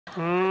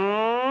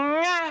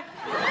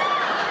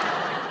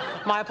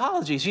My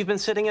apologies. You've been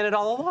sitting in it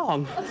all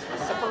along.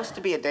 It's supposed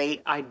to be a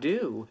date. I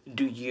do.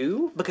 Do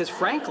you? Because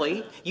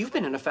frankly, you've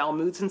been in a foul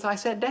mood since I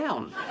sat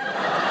down.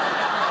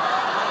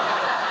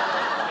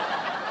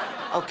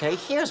 Okay,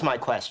 here's my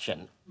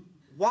question.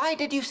 Why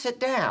did you sit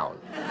down?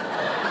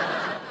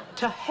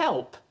 To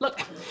help.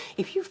 Look,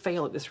 if you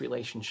fail at this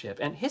relationship,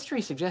 and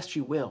history suggests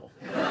you will,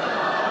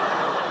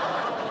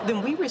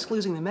 then we risk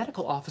losing the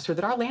medical officer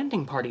that our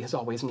landing party has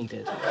always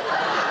needed.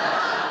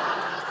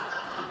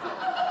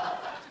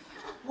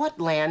 What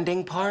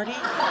landing party?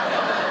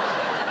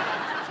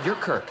 You're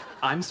Kirk.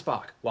 I'm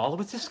Spock.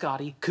 Wallowitz is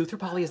Scotty.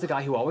 Kutherpolly is the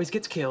guy who always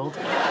gets killed.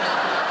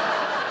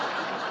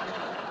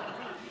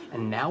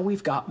 And now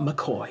we've got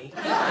McCoy.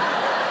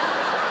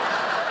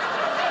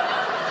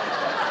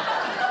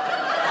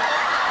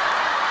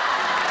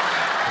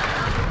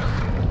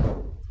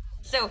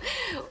 So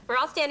we're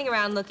all standing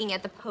around looking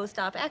at the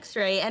post-op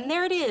x-ray, and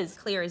there it is,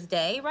 clear as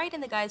day, right in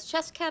the guy's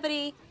chest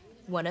cavity,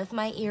 one of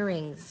my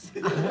earrings.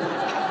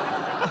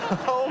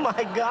 Oh,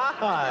 my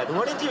God.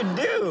 What did you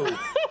do?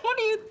 What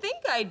do you think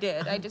I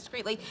did? I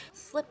discreetly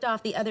slipped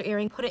off the other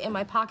earring, put it in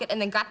my pocket,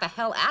 and then got the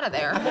hell out of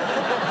there. I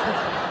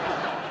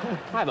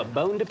have a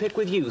bone to pick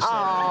with you, sir.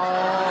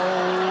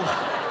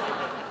 Oh.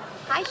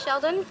 Hi,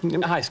 Sheldon.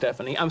 Hi,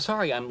 Stephanie. I'm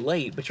sorry I'm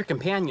late, but your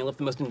companion left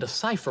the most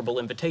indecipherable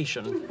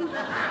invitation.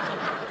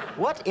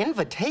 What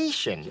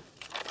invitation?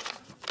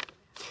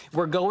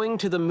 We're going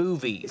to the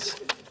movies.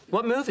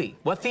 What movie?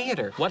 What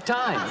theater? What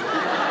time?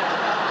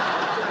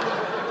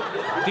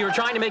 If you were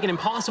trying to make it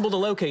impossible to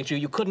locate you,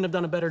 you couldn't have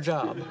done a better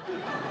job.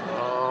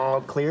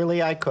 Oh,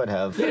 clearly I could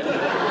have.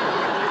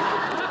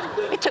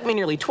 It took me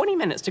nearly 20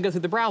 minutes to go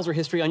through the browser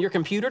history on your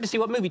computer to see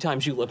what movie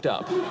times you looked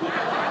up.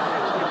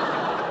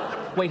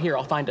 Wait here,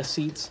 I'll find us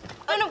seats.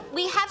 Oh, no,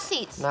 we have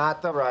seats.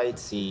 Not the right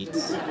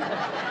seats.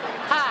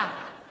 Ha!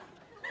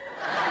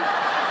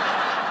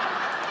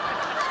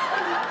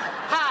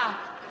 Ha!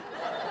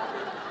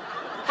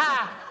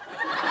 Ha!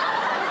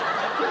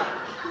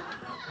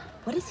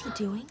 What is he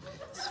doing?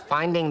 It's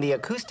finding the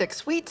acoustic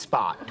sweet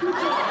spot.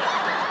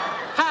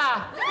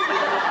 Ha!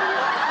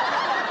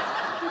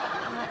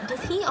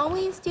 Does he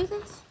always do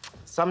this?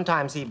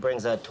 Sometimes he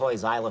brings a toy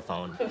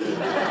xylophone.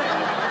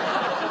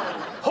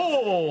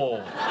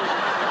 Ho!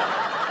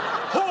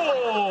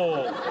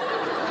 Ho!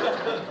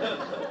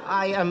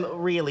 I am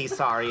really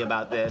sorry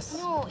about this.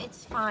 No,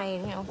 it's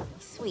fine. You know,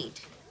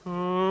 sweet.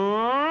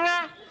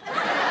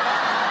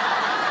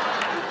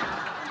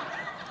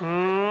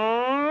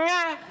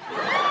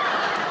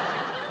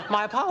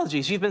 My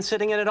apologies. You've been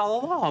sitting in it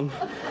all along.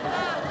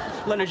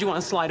 Leonard, you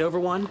want to slide over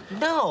one?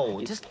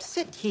 No, just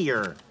sit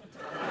here.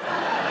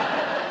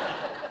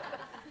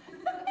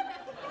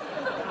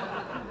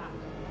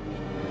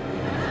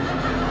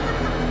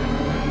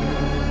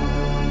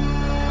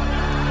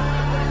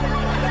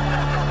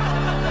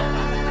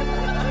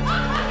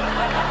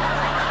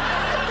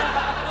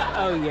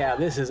 Oh, yeah,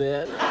 this is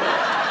it.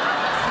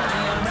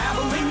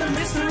 Unraveling the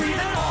mystery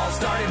that all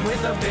started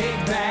with a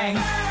big bang.